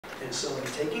And so in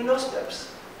taking those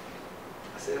steps,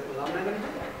 I said, well, I'm not going to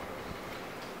do that.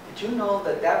 Did you know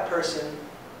that that person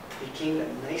became the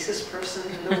nicest person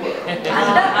in the world? I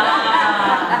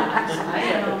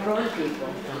have approached people.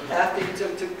 After you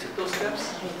took those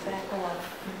steps?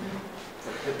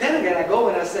 But then again, I go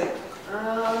and I say, I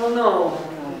don't know.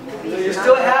 You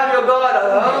still have your God. I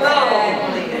don't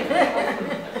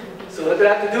know. So what do I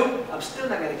have to do? I'm still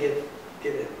not going to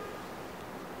give in.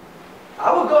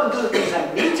 I will go and do the things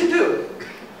I need to do.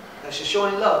 That's just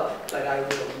showing love. But I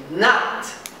will not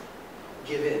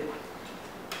give in.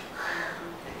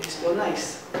 It's still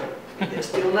nice. They're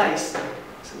still nice.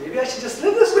 So maybe I should just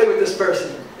live this way with this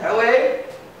person. That way.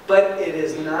 But it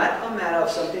is not a matter of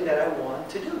something that I want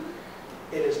to do.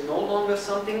 It is no longer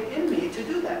something in me to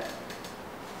do that.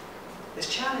 It's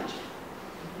challenging.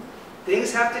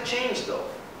 Things have to change though.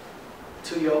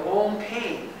 To your own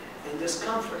pain and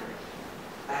discomfort.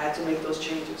 I had to make those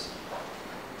changes.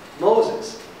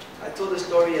 Moses. I told the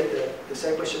story at the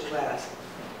discipleship class.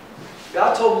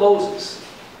 God told Moses,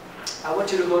 I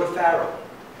want you to go to Pharaoh.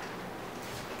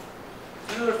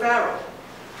 You go to Pharaoh.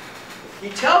 He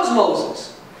tells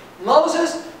Moses,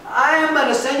 Moses, I am going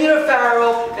to send you to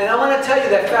Pharaoh, and I'm going to tell you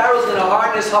that Pharaoh's going to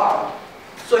harden his heart.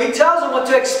 So he tells him what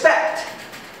to expect.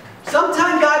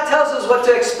 Sometimes God tells us what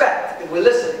to expect if we're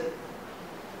listening.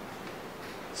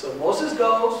 So Moses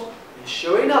goes, and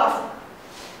sure enough,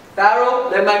 Pharaoh,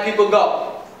 let my people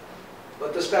go.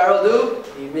 What does Pharaoh do?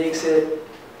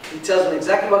 He tells him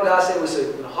exactly what God said. He's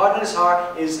going to harden his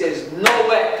heart. He says, no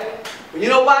way. But you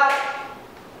know what?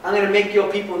 I'm going to make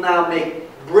your people now make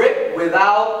brick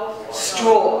without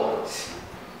straw.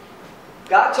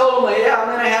 God told him, yeah, I'm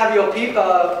going to have your people,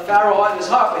 Pharaoh harden his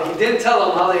heart, but he didn't tell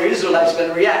them how the Israelites were going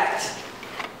to react.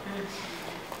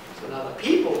 So now the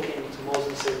people came to Moses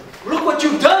and said, look what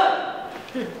you've done.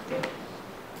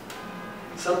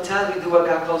 Sometimes we do what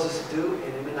God calls us to do,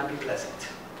 and it may not be pleasant.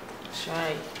 That's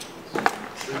right.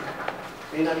 See?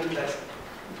 It may not be pleasant.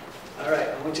 All right,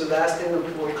 I want you to last thing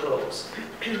before we close.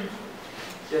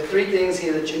 There are three things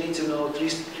here that you need to know, three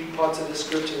parts of the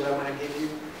scripture that I want to give you.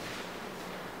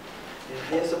 And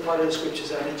here's the part of the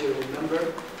scriptures I need you to remember.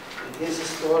 And here's the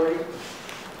story.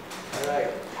 All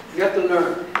right, you have to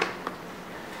learn.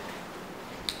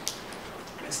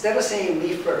 Instead of saying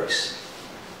me first,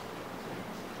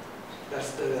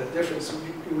 that's the difference.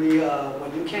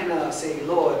 When you can say,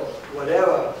 Lord,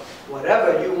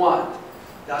 whatever you want,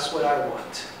 that's what I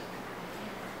want.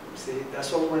 See,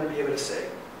 that's what we want to be able to say.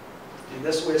 And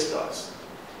that's where it starts.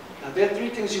 Now, there are three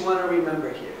things you want to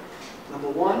remember here. Number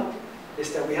one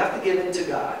is that we have to give in to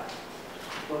God.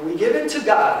 When we give in to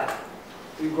God,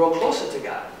 we grow closer to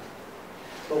God.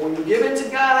 But when you give in to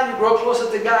God and you grow closer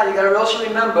to God, you got to also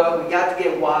remember, we got to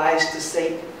get wise to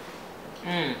Satan.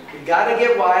 We got to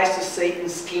get wise to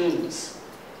Satan's schemes.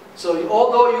 So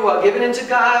although you are giving in to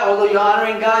God, although you're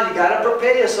honoring God, you got to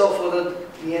prepare yourself for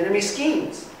the enemy's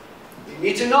schemes. You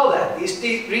need to know that. These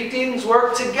three things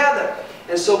work together.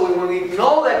 And so when we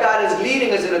know that God is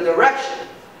leading us in a direction,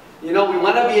 you know, we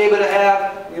want to be able to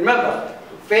have, remember,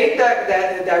 faith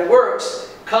that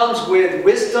works comes with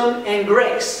wisdom and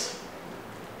grace.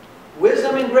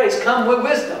 Wisdom and grace come with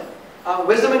wisdom.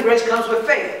 Wisdom and grace comes with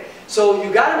faith. So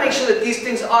you got to make sure that these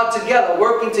things are together,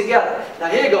 working together. Now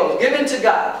here it goes. Give in to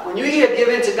God. When you hear give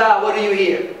in to God, what do you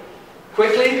hear?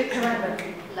 Quickly? Surrender.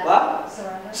 What?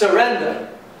 Surrender. Surrender.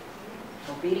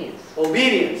 Obedience.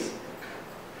 Obedience.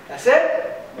 That's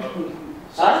it? Love.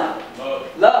 Huh?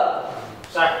 Love. Love.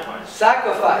 Sacrifice.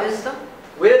 Sacrifice. Wisdom.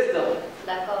 Wisdom.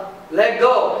 Let go. Let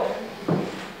go.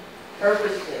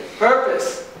 Purposes.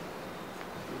 Purpose.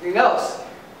 Anything else?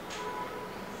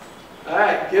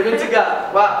 Alright, give it to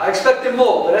God. Wow, I expected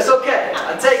more, but that's okay.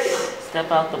 I'll take it.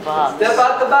 Step out the box. Step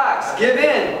out the box. Give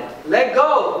in. Let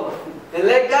go. And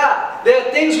let God. There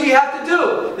are things we have to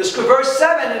do. This verse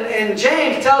 7 in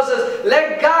James tells us,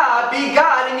 let God be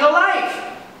God in your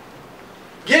life.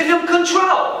 Give Him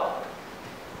control.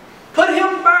 Put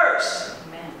Him first.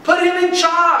 Amen. Put Him in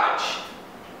charge.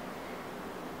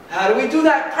 How do we do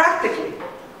that practically?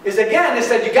 It's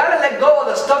that you got to let go of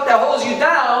the stuff that holds you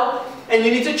down, and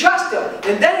you need to trust Him.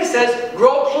 And then He says,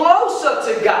 grow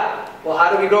closer to God. Well, how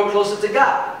do we grow closer to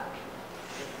God?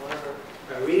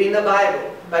 By reading the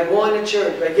Bible, by going to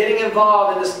church, by getting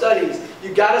involved in the studies.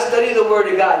 You got to study the Word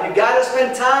of God. You got to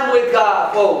spend time with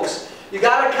God, folks. You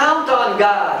got to count on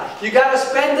God. You got to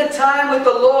spend the time with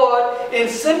the Lord in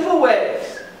simple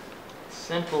ways.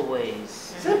 Simple ways.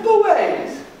 Simple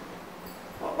ways.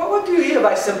 What do you hear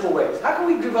by simple ways? How can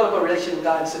we develop a relationship with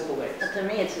God in simple ways? But to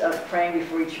me, it's praying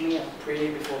before each meal.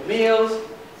 Praying before meals.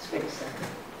 It's very simple.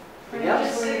 Anything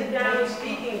Just else? sitting down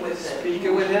speaking with them.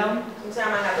 Speaking with him.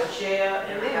 Sometimes I have a chair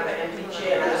and I have an empty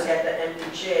chair and I just have the empty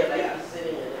chair like Yeah. he's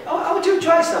sitting in it. I want you to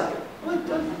try something.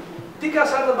 Think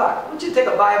outside the box. I want you to take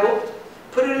a Bible,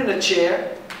 put it in a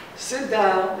chair, sit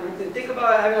down, and think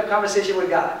about having a conversation with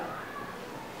God.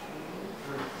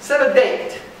 Set a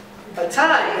date, a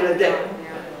time and a date.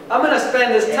 I'm going to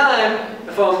spend this time,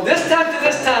 from this time to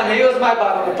this time, here's my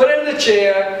Bible. I'm going to put it in the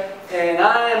chair, and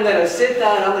I am going to sit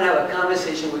down and I'm going to have a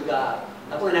conversation with God.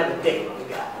 I'm going to have a date with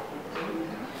God.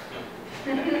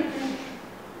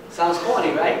 Sounds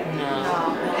corny, right? No.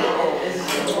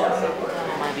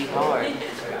 That might be hard.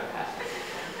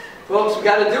 Folks, we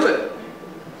got to do it.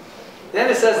 Then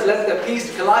it says, let the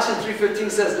peace, Colossians 3:15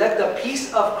 says, let the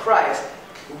peace of Christ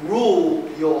rule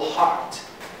your heart.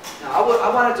 Now,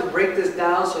 I wanted to break this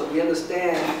down so we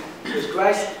understand, because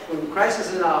when Christ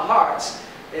is in our hearts,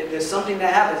 there's something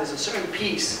that happens. There's a certain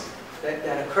peace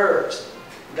that occurs.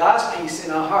 God's peace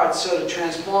in our hearts sort of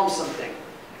transforms something.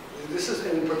 And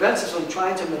it prevents us from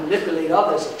trying to manipulate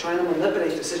others, or trying to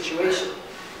manipulate the situation.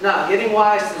 Now, getting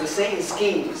wise to the Satan's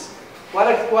schemes. What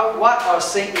are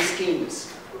Satan's schemes?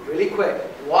 Really quick.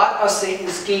 What are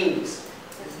Satan's schemes?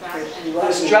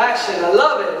 Distraction. I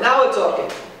love it. Now we're talking.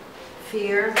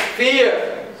 Fear.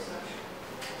 Fear.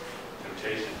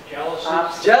 Temptation.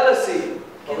 Jealousy.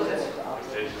 What was it?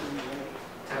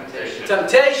 Temptation.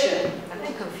 Temptation. I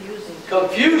think confusing.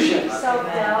 Confusion.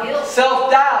 Self-doubt.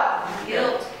 Self-doubt.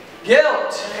 Guilt.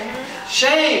 Guilt.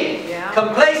 Shame. Yeah.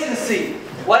 Complacency.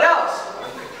 What else?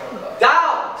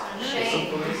 Doubt.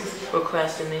 Shame.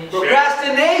 Procrastination.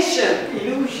 Procrastination.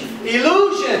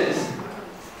 Illusions.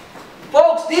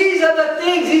 Folks, these are the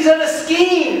things, these are the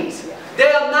schemes.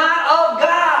 They are not of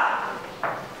God.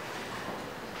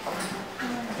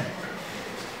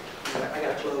 I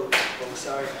got to close. I'm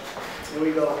sorry. Here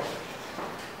we go.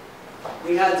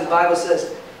 We had, the Bible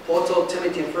says, Paul told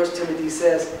Timothy in 1 Timothy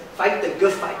says, fight the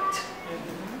good fight.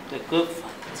 The good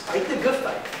fight. Fight the good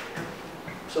fight.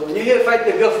 So when you hear fight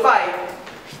the good fight,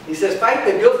 he says, fight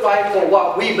the good fight for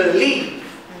what we believe.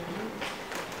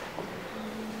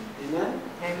 Amen?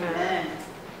 Amen.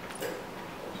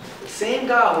 The same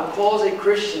God who calls a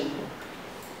Christian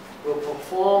will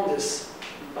perform this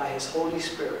by His Holy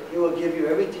Spirit. He will give you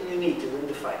everything you need to win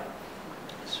the fight.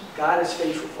 God is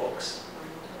faithful, folks.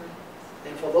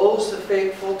 And for those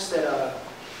folks that are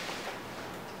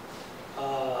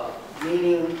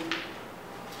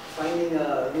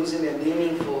losing their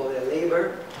meaning for their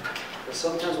labor, because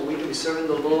sometimes when we can be serving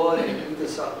the Lord and we can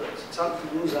start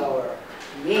to lose our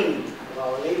meaning of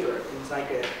our labor. It's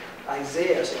like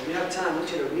Isaiah. So if you have time, I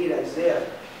want you to read Isaiah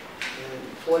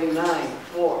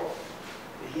 49:4.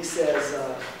 He says,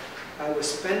 I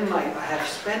have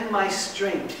spent my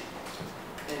strength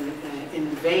in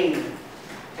vain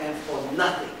and for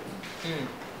nothing.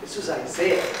 This was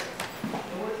Isaiah.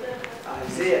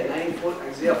 Isaiah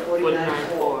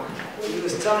 49:4. He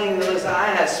was telling us, I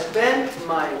have spent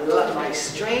my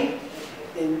strength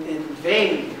in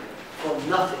vain for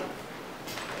nothing.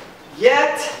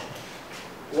 Yet,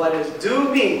 what is due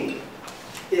me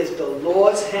is the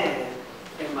Lord's hand,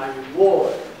 and my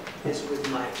reward is with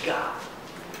my God.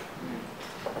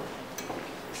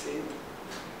 See?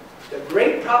 The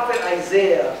great prophet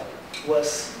Isaiah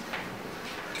was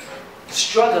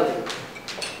struggling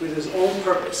with his own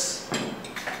purpose.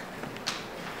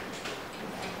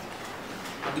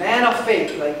 A man of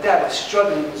faith like that was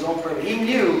struggling with his own purpose. He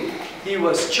knew he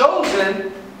was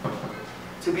chosen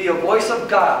to be a voice of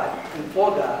God and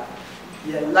for God,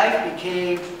 yet life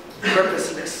became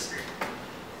purposeless.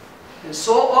 And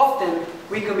so often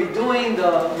we can be doing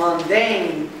the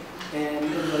mundane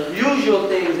and the usual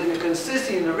things and the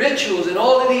consistency and the rituals and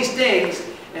all of these things,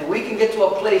 and we can get to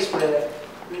a place where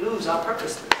we lose our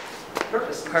purpose.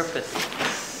 Purpose.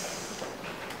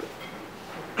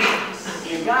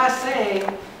 And God's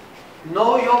saying,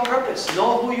 know your purpose,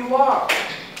 know who you are.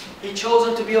 He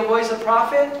chosen to be a voice of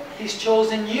prophet. He's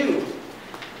chosen you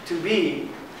to be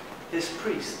His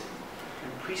priest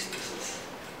and priestesses,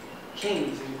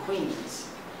 kings and queens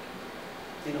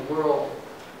in a world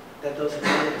that doesn't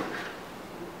know Him.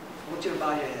 I want you to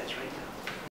bow your heads right now.